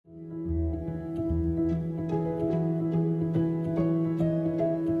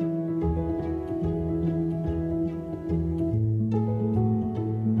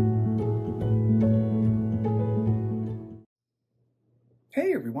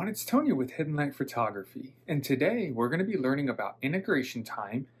everyone, it's Tony with Hidden Light Photography, and today we're going to be learning about integration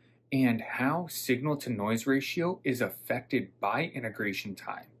time and how signal to noise ratio is affected by integration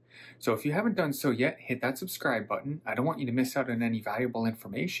time. So if you haven't done so yet, hit that subscribe button. I don't want you to miss out on any valuable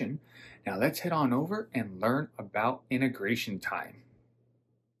information. Now let's head on over and learn about integration time.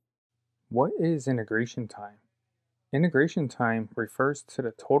 What is integration time? Integration time refers to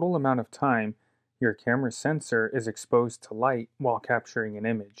the total amount of time your camera sensor is exposed to light while capturing an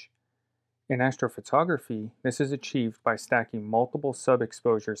image. In astrophotography, this is achieved by stacking multiple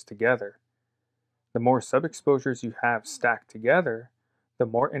sub-exposures together. The more sub-exposures you have stacked together, the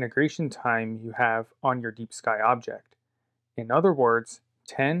more integration time you have on your deep sky object. In other words,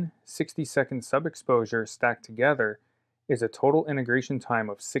 10 60-second sub-exposures stacked together is a total integration time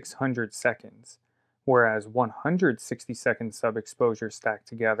of 600 seconds, whereas 100 60-second sub-exposures stacked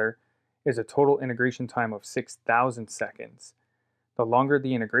together is a total integration time of 6,000 seconds. The longer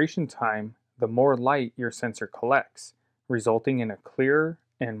the integration time, the more light your sensor collects, resulting in a clearer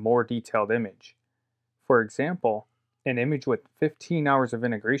and more detailed image. For example, an image with 15 hours of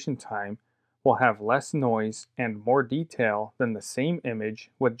integration time will have less noise and more detail than the same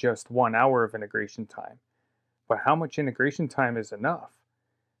image with just 1 hour of integration time. But how much integration time is enough?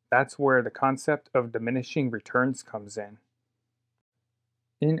 That's where the concept of diminishing returns comes in.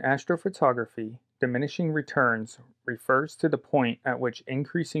 In astrophotography, diminishing returns refers to the point at which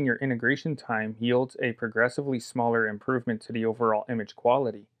increasing your integration time yields a progressively smaller improvement to the overall image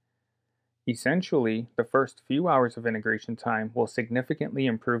quality. Essentially, the first few hours of integration time will significantly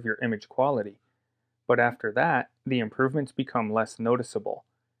improve your image quality, but after that, the improvements become less noticeable.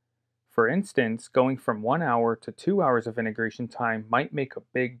 For instance, going from 1 hour to 2 hours of integration time might make a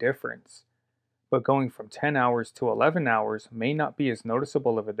big difference, but going from 10 hours to 11 hours may not be as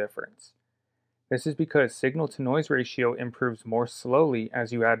noticeable of a difference. This is because signal-to-noise ratio improves more slowly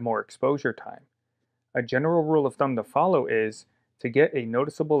as you add more exposure time. A general rule of thumb to follow is, to get a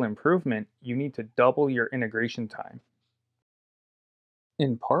noticeable improvement, you need to double your integration time.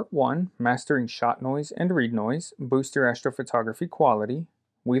 In Part 1, Mastering Shot Noise and Read Noise, Boost Your Astrophotography Quality,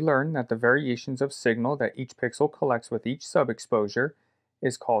 we learned that the variations of signal that each pixel collects with each sub-exposure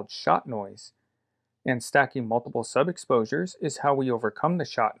is called shot noise. And stacking multiple sub-exposures is how we overcome the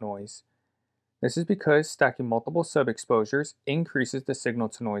shot noise. This is because stacking multiple sub-exposures increases the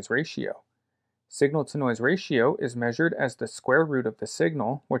signal-to-noise ratio. Signal-to-noise ratio is measured as the square root of the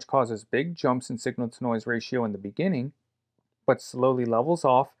signal, which causes big jumps in signal-to-noise ratio in the beginning, but slowly levels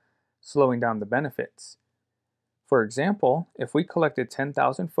off, slowing down the benefits. For example, if we collected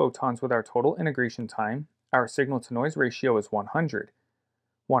 10,000 photons with our total integration time, our signal-to-noise ratio is 100.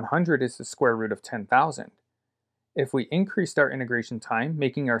 100 is the square root of 10,000. If we increased our integration time,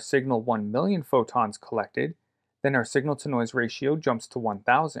 making our signal 1 million photons collected, then our signal-to-noise ratio jumps to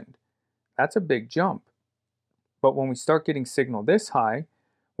 1,000. That's a big jump. But when we start getting signal this high,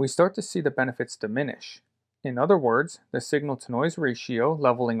 we start to see the benefits diminish. In other words, the signal-to-noise ratio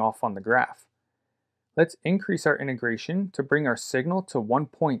leveling off on the graph. Let's increase our integration to bring our signal to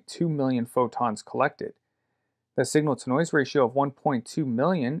 1.2 million photons collected. The signal-to-noise ratio of 1.2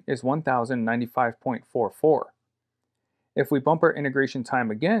 million is 1095.44. If we bump our integration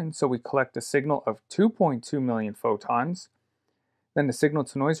time again so we collect a signal of 2.2 million photons, then the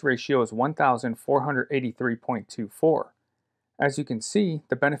signal-to-noise ratio is 1483.24. As you can see,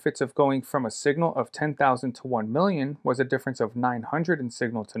 the benefits of going from a signal of 10,000 to 1 million was a difference of 900 in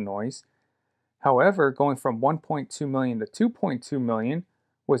signal-to-noise. However, going from 1.2 million to 2.2 million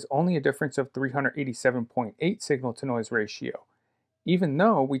was only a difference of 387.8 signal-to-noise ratio, even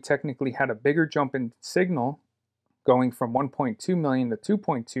though we technically had a bigger jump in signal going from 1.2 million to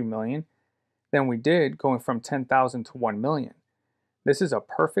 2.2 million than we did going from 10,000 to 1 million. This is a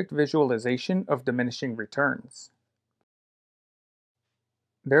perfect visualization of diminishing returns.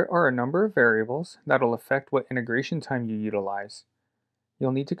 There are a number of variables that will affect what integration time you utilize.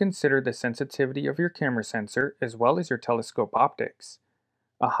 You'll need to consider the sensitivity of your camera sensor as well as your telescope optics.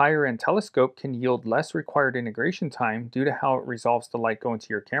 A higher-end telescope can yield less required integration time due to how it resolves the light going to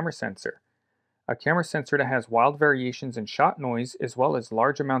your camera sensor. A camera sensor that has wild variations in shot noise as well as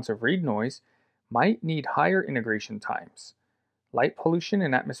large amounts of read noise might need higher integration times. Light pollution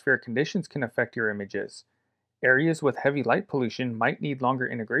and atmospheric conditions can affect your images. Areas with heavy light pollution might need longer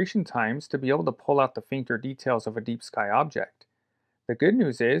integration times to be able to pull out the fainter details of a deep sky object. The good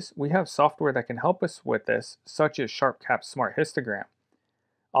news is we have software that can help us with this, such as SharpCap's Smart Histogram.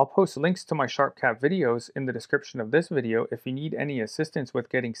 I'll post links to my SharpCap videos in the description of this video if you need any assistance with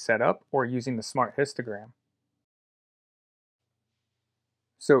getting set up or using the Smart Histogram.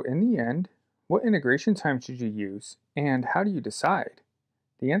 So in the end, what integration time should you use, and how do you decide?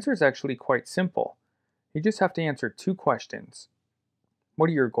 The answer is actually quite simple. You just have to answer two questions. What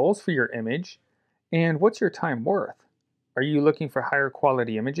are your goals for your image? And what's your time worth? Are you looking for higher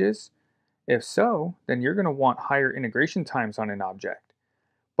quality images? If so, then you're going to want higher integration times on an object.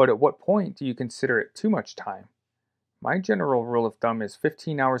 But at what point do you consider it too much time? My general rule of thumb is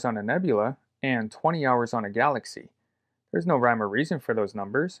 15 hours on a nebula and 20 hours on a galaxy. There's no rhyme or reason for those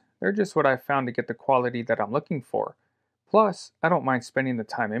numbers. They're just what I've found to get the quality that I'm looking for. Plus, I don't mind spending the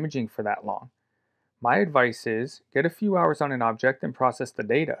time imaging for that long. My advice is get a few hours on an object and process the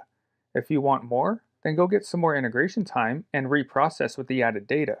data. If you want more, then go get some more integration time and reprocess with the added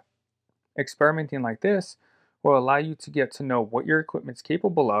data. Experimenting like this will allow you to get to know what your equipment's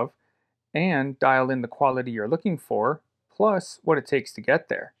capable of and dial in the quality you're looking for, plus what it takes to get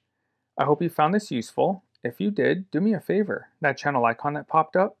there. I hope you found this useful. If you did, do me a favor. That channel icon that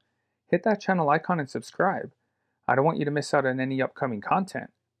popped up, hit that channel icon and subscribe. I don't want you to miss out on any upcoming content.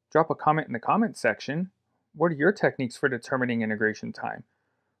 Drop a comment in the comments section. What are your techniques for determining integration time?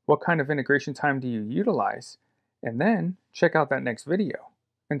 What kind of integration time do you utilize? And then check out that next video.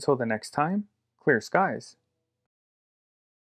 Until the next time, clear skies.